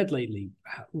have you read lately?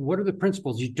 What are the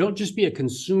principles? You don't just be a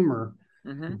consumer,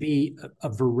 be a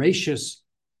voracious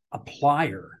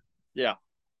applier. Yeah.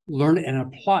 Learn it and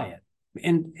apply it.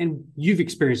 And you've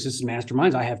experienced this in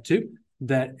masterminds. I have too,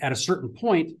 that at a certain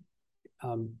point,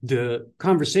 the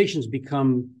conversations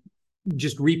become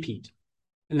just repeat.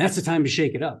 And that's the time to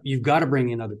shake it up. You've got to bring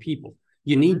in other people.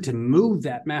 You need to move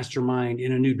that mastermind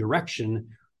in a new direction.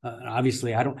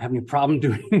 Obviously, I don't have any problem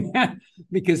doing that,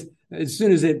 because as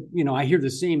soon as I hear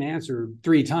the same answer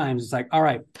 3 times, it's like, all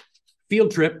right,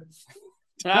 field trip.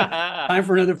 Time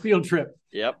for another field trip.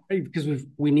 Yep. Because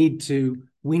we need to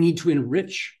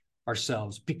enrich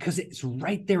ourselves, because it's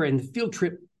right there. And the field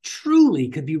trip truly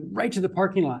could be right to the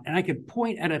parking lot, and I could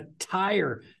point at a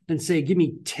tire and say, give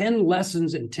me 10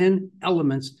 lessons and 10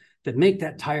 elements that make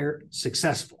that tire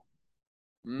successful.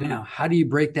 Now, how do you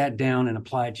break that down and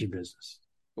apply it to your business?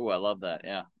 Oh, I love that.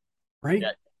 Yeah. Right?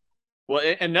 Yeah.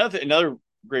 Well, another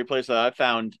great place that I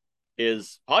found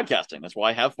is podcasting. That's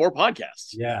why I have 4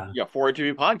 podcasts. Yeah. Yeah, 4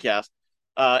 interview podcasts.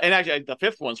 And actually, the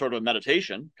 5th one's sort of a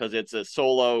meditation because it's a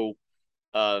solo,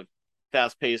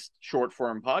 fast-paced,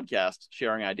 short-form podcast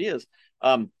sharing ideas.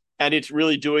 And it's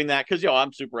really doing that because,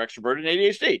 I'm super extroverted and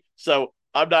ADHD. So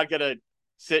I'm not going to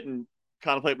sit and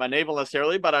contemplate my navel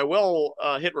necessarily, but I will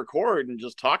hit record and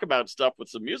just talk about stuff with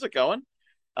some music going.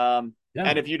 And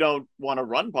if you don't want to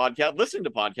run podcast, listening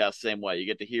to podcasts the same way, you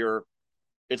get to hear.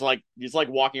 It's like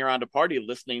walking around a party,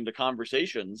 listening to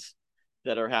conversations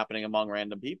that are happening among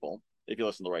random people. If you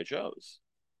listen to the right shows,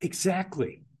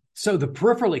 exactly. So the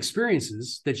peripheral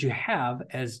experiences that you have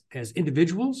as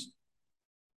individuals,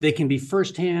 they can be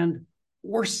firsthand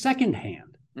or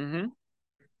secondhand. Mm-hmm.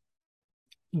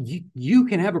 You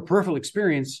can have a peripheral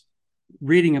experience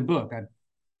reading a book. I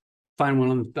find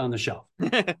one on the shelf.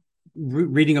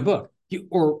 Reading a book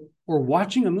or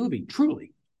watching a movie.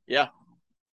 Truly, yeah.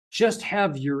 Just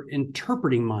have your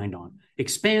interpreting mind on.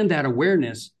 Expand that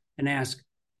awareness and ask,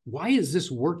 why is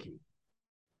this working?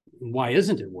 Why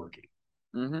isn't it working?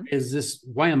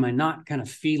 Mm-hmm. Why am I not kind of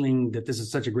feeling that this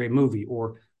is such a great movie?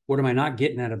 Or what am I not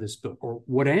getting out of this book? Or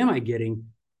what am I getting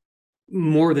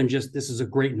more than just this is a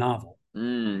great novel?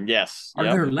 Yes. Are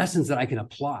there lessons that I can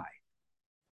apply?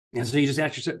 And so you just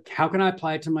ask yourself, how can I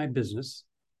apply it to my business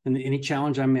and any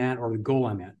challenge I'm at or the goal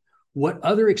I'm at? What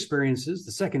other experiences,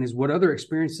 the second is what other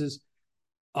experiences,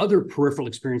 other peripheral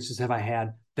experiences have I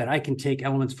had that I can take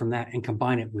elements from that and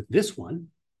combine it with this one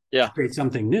to create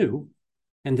something new?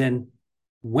 And then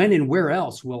when and where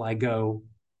else will I go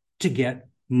to get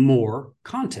more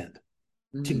content,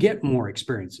 to get more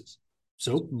experiences?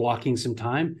 So blocking some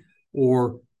time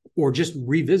or just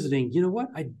revisiting, you know what?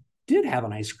 I did have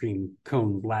an ice cream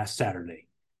cone last Saturday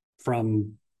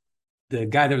from the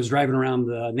guy that was driving around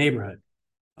the neighborhood.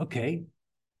 Okay,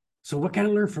 so what can I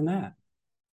learn from that?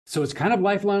 So it's kind of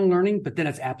lifelong learning, but then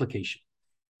it's application.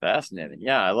 Fascinating.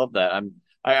 Yeah, I love that. I'm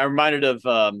reminded of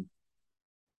I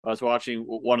was watching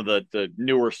one of the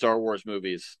newer Star Wars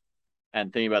movies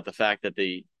and thinking about the fact that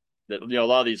a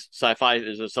lot of these sci-fi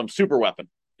is some super weapon.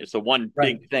 It's the one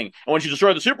big thing. And once you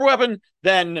destroy the super weapon,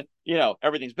 then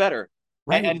everything's better.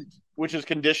 Right. And which has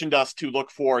conditioned us to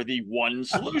look for the one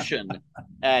solution.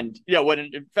 And when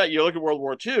in fact you look at World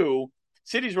War II,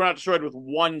 cities were not destroyed with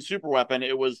one super weapon.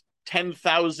 It was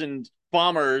 10,000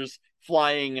 bombers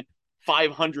flying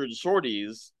 500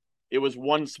 sorties. It was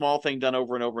one small thing done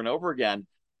over and over and over again.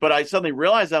 But I suddenly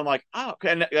realized that I'm like,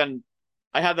 and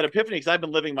I had that epiphany because I've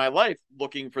been living my life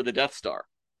looking for the Death Star.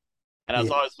 And I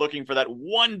was always looking for that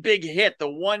one big hit, the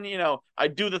one,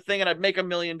 I'd do the thing and I'd make $1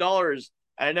 million. And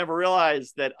I never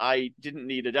realized that I didn't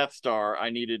need a Death Star. I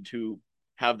needed to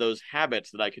have those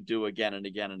habits that I could do again and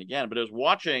again and again. But I was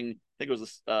watching, I think it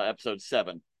was episode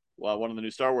 7, one of the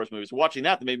new Star Wars movies, watching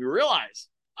that made me realize,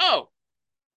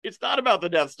 it's not about the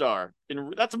Death Star.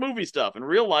 That's movie stuff. In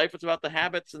real life, it's about the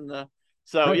habits and the.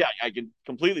 So yeah, I can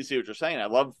completely see what you're saying. I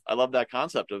love that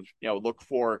concept of look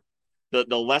for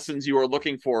the lessons you are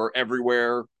looking for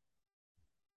everywhere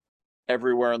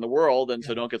in the world, and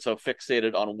so don't get so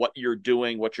fixated on what you're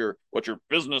doing, what your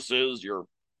business is, your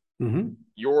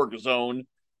zone,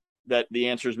 that the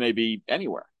answers may be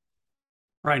anywhere.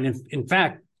 Right. And in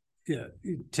fact,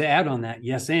 to add on that,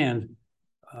 yes, and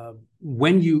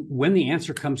when the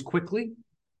answer comes quickly,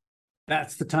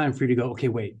 that's the time for you to go, okay,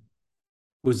 wait,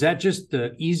 was that just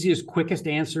the easiest, quickest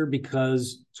answer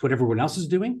because it's what everyone else is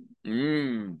doing?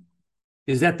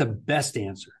 Is that the best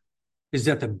answer? Is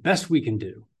that the best we can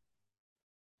do?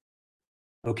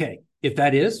 Okay, if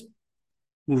that is,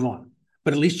 move on.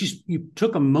 But at least you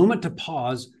took a moment to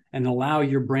pause and allow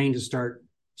your brain to start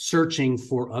searching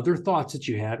for other thoughts that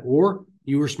you had, or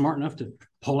you were smart enough to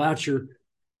pull out your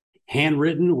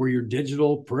handwritten or your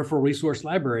digital peripheral resource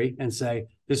library and say,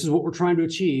 this is what we're trying to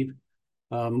achieve.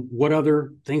 What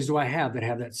other things do I have that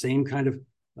have that same kind of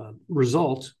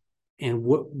result? And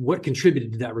what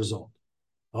contributed to that result?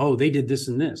 Oh, they did this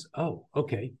and this. Oh,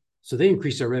 okay. So they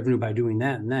increased their revenue by doing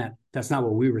that and that. That's not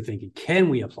what we were thinking. Can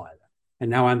we apply that?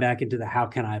 And now I'm back into the how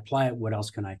can I apply it? What else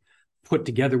can I put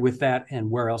together with that? And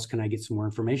where else can I get some more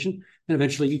information? And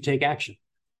eventually you take action.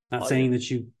 Not saying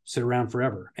that you sit around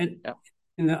forever. And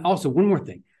then also one more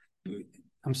thing.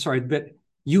 I'm sorry, but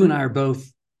you and I are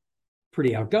both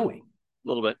pretty outgoing. A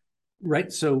little bit.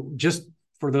 Right. So just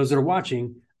for those that are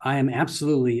watching, I am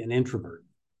absolutely an introvert.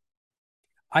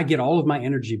 I get all of my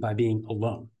energy by being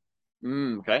alone.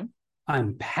 Okay.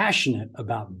 I'm passionate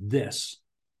about this.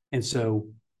 And so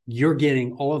you're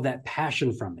getting all of that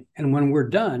passion from me. And when we're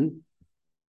done,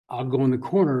 I'll go in the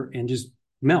corner and just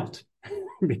melt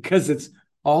because it's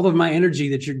all of my energy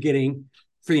that you're getting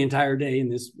for the entire day in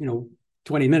this,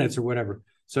 20 minutes or whatever.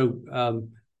 So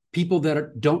people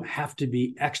that don't have to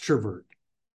be extrovert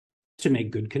to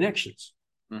make good connections,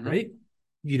 right?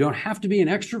 You don't have to be an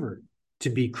extrovert to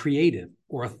be creative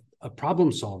or a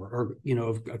problem solver or,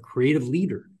 a creative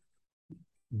leader.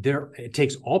 It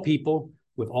takes all people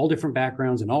with all different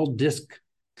backgrounds and all DISC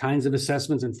kinds of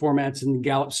assessments and formats and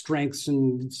Gallup strengths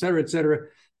and et cetera, et cetera.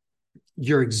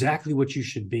 You're exactly what you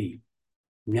should be.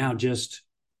 Now just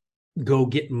go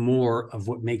get more of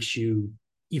what makes you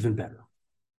even better.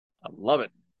 I love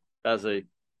it. That's a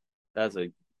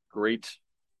great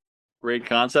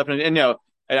concept. And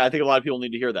I think a lot of people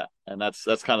need to hear that. And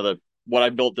that's kind of what I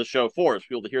built this show for, is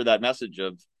people to hear that message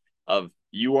of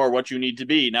you are what you need to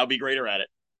be. Now be greater at it.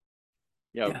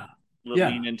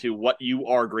 Lean into what you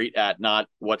are great at, not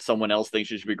what someone else thinks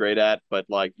you should be great at, but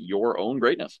like your own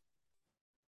greatness.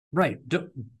 Right.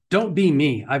 Don't be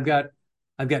me. I've got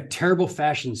terrible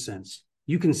fashion sense.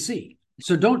 You can see.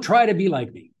 So don't try to be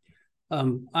like me.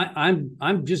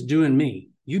 I'm just doing me.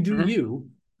 You do you,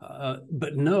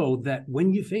 but know that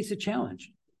when you face a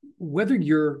challenge, whether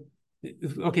you're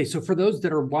okay. So for those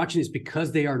that are watching this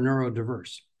because they are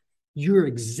neurodiverse, you're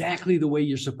exactly the way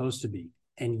you're supposed to be.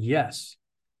 And yes,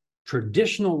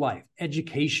 traditional life,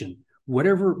 education,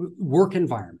 whatever work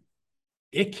environment,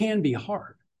 it can be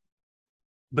hard,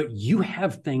 but you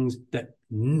have things that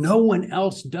no one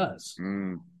else does.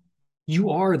 You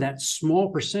are that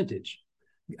small percentage,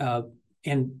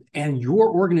 and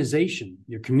your organization,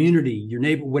 your community, your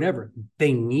neighbor, whatever,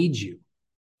 they need you.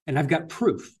 And I've got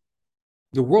proof.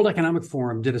 The World Economic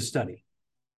Forum did a study,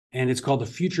 and it's called the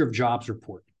Future of Jobs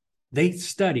Report. They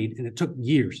studied, and it took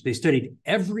years, they studied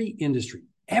every industry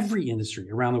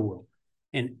around the world,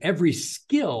 and every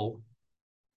skill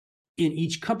in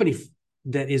each company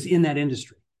that is in that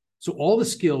industry. So all the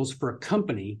skills for a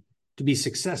company to be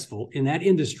successful in that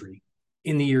industry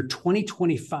in the year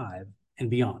 2025 and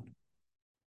beyond.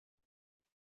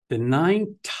 The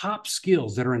 9 top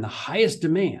skills that are in the highest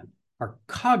demand are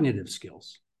cognitive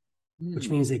skills, which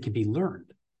means they can be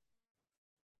learned.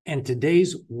 And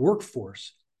today's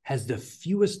workforce has the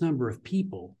fewest number of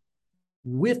people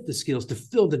with the skills to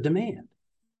fill the demand.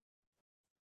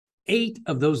 8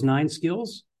 of those 9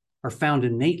 skills are found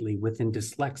innately within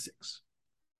dyslexics.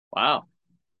 Wow.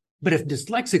 But if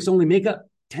dyslexics only make up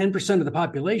 10% of the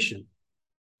population,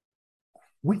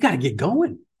 we got to get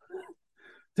going.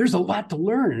 There's a lot to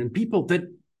learn, and people that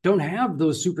don't have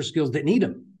those super skills that need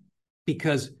them.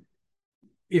 Because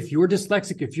if you're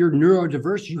dyslexic, if you're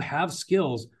neurodiverse, you have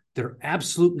skills that are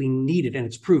absolutely needed, and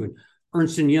it's proven.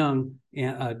 Ernst & Young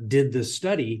did the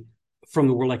study from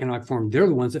the World Economic Forum. They're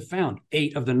the ones that found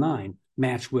 8 of the 9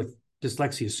 match with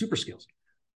dyslexia super skills.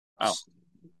 Wow.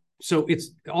 So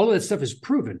it's all of that stuff is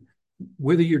proven,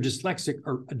 whether you're dyslexic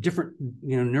or a different,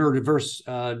 neurodiverse,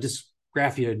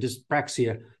 dysgraphia,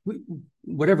 dyspraxia,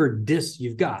 whatever dys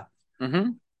you've got.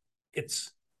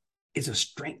 It's a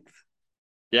strength.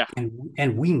 Yeah.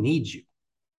 And we need you.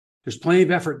 There's plenty of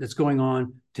effort that's going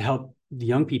on to help the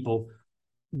young people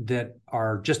that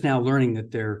are just now learning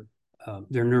that they're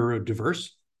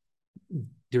neurodiverse.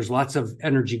 There's lots of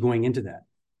energy going into that.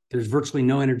 There's virtually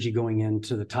no energy going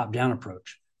into the top-down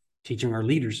approach, teaching our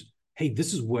leaders, hey,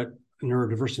 this is what a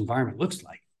neurodiverse environment looks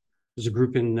like. There's a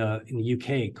group in the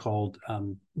UK called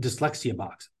Dyslexia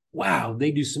Box. Wow,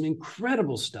 they do some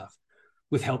incredible stuff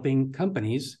with helping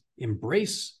companies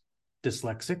embrace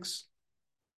dyslexics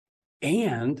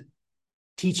and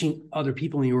teaching other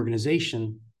people in the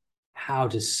organization how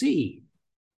to see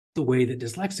the way that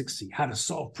dyslexics see, how to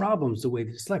solve problems the way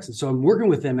that dyslexics. So I'm working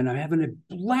with them and I'm having a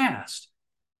blast.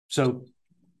 So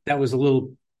that was a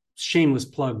little shameless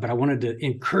plug, but I wanted to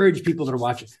encourage people that are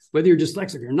watching, whether you're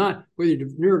dyslexic or not, whether you're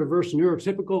neurodiverse,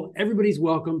 neurotypical, everybody's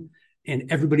welcome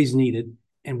and everybody's needed.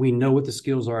 And we know what the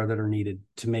skills are that are needed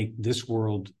to make this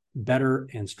world better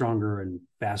and stronger and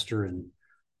faster and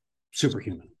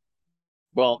superhuman.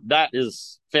 Well, that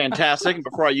is fantastic. And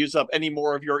before I use up any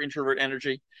more of your introvert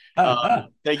energy,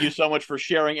 thank you so much for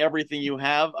sharing everything you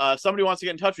have. Somebody wants to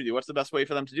get in touch with you. What's the best way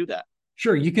for them to do that?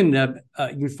 Sure. You can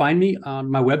find me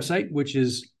on my website, which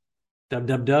is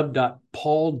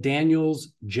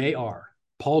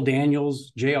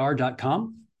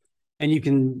pauldanielsjr.com. And you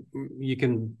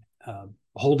can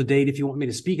hold a date if you want me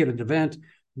to speak at an event.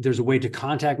 There's a way to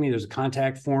contact me. There's a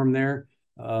contact form there.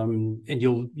 And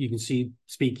you can see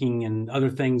speaking and other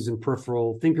things, and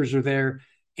Peripheral Thinkers are there.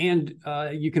 And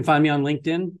you can find me on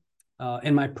LinkedIn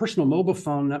and my personal mobile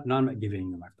phone. No, I'm not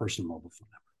giving you my personal mobile phone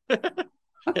number.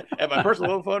 And my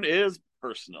personal mobile phone is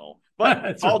personal.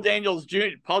 But Paul Daniels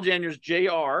Jr.com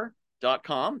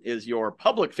is your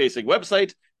public-facing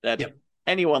website that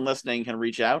anyone listening can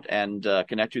reach out and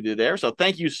connect with you there. So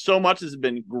thank you so much. This has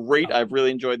been great. I've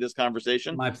really enjoyed this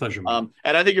conversation. My pleasure. And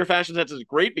I think your fashion sense is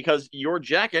great because your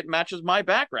jacket matches my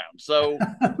background. So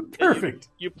perfect.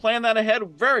 You plan that ahead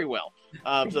very well.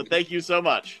 So thank you so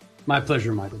much. My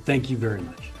pleasure, Michael. Thank you very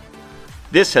much.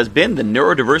 This has been the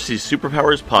Neurodiversity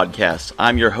Superpowers Podcast.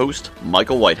 I'm your host,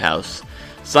 Michael Whitehouse.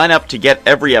 Sign up to get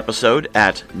every episode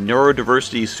at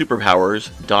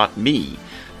neurodiversitysuperpowers.me.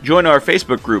 Join our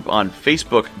Facebook group on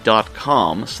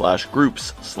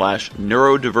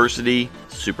facebook.com/groups/neurodiversity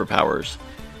superpowers.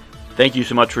 Thank you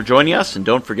so much for joining us, and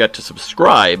don't forget to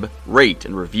subscribe, rate,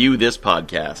 and review this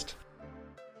podcast.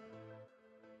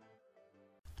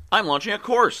 I'm launching a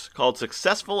course called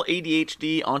Successful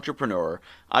ADHD Entrepreneur.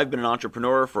 I've been an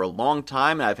entrepreneur for a long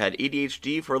time, and I've had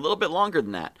ADHD for a little bit longer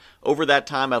than that. Over that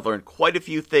time, I've learned quite a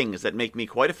few things that make me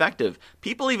quite effective.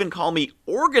 People even call me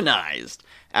organized.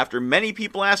 After many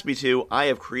people ask me to, I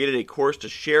have created a course to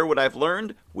share what I've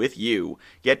learned with you.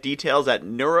 Get details at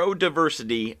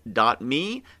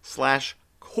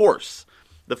neurodiversity.me/course.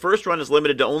 The first run is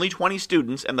limited to only 20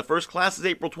 students, and the first class is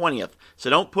April 20th, so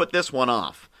don't put this one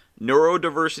off.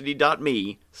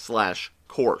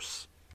 neurodiversity.me/course.